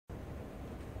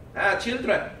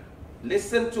Children,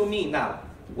 listen to me now,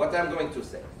 what I'm going to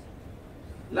say.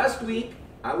 Last week,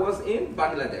 I was in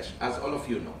Bangladesh, as all of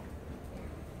you know.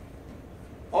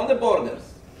 On the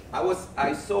borders,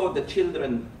 I saw the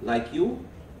children like you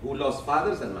who lost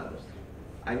fathers and mothers.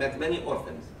 I met many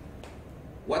orphans.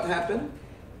 What happened?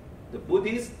 The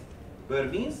Buddhist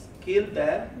Burmese killed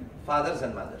their fathers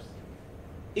and mothers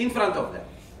in front of them.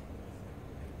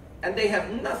 And they have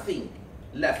nothing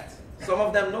left. Some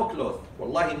of them no clothes.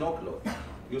 Wallahi, no clothes.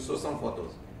 You saw some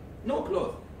photos. No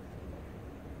clothes.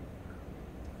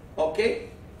 Okay?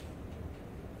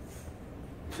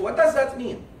 So what does that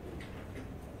mean?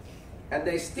 And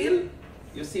they still,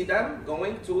 you see them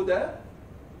going to the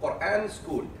Quran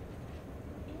school,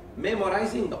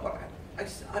 memorizing the Quran.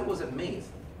 I was amazed.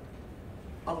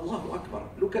 Allahu Akbar.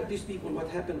 Look at these people, what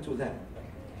happened to them.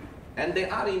 And they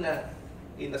are in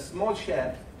a small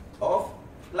shed of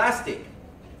plastic,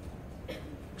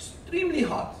 extremely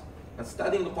hot, and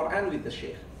studying the Quran with the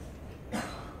Sheikh.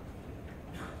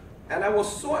 And I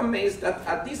was so amazed that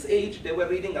at this age they were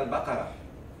reading Al-Baqarah.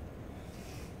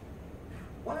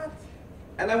 What?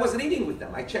 And I was reading with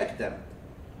them. I checked them.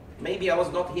 Maybe I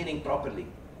was not hearing properly.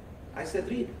 I said,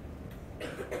 read.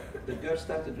 The girl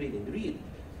started reading. Read.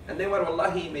 And they were,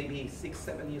 wallahi, maybe 6,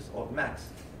 7 years old, max.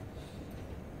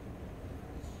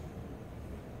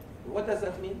 What does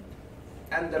that mean?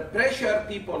 And the pressure,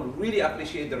 people really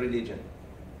appreciate the religion.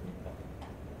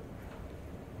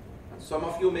 And some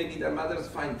of you, maybe their mothers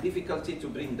find difficulty to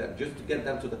bring them, just to get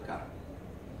them to the car.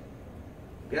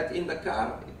 Get in the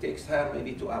car, it takes her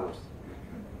maybe 2 hours.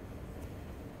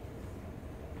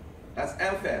 That's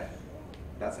unfair.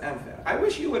 That's unfair. I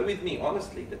wish you were with me,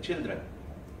 honestly, the children,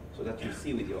 so that you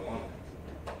see with your own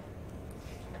eyes.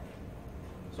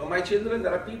 So my children,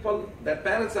 there are people, their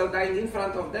parents are dying in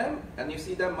front of them, and you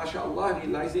see them, mashallah,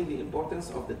 realizing the importance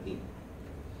of the deen.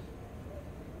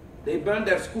 They burn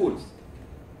their schools.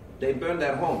 They burn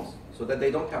their homes, so that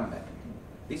they don't come back.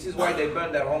 This is why they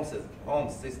burn their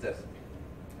homes, sisters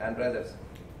and brothers.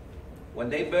 When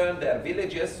they burn their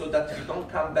villages, so that you don't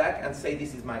come back and say,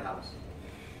 this is my house.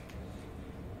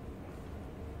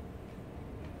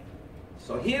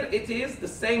 So here it is, the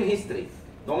same history,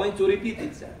 going to repeat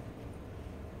itself.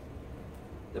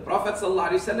 The Prophet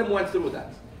ﷺ went through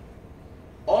that.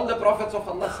 All the prophets of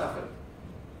Allah suffered.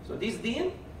 So this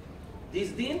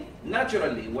deen,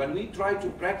 naturally, when we try to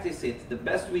practice it the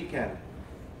best we can,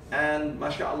 and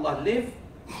mashallah live,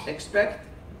 expect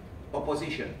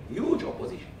opposition, huge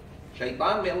opposition.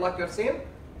 Shaitan, may Allah curse him,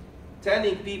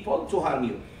 telling people to harm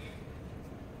you.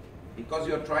 Because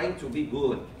you're trying to be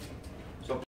good.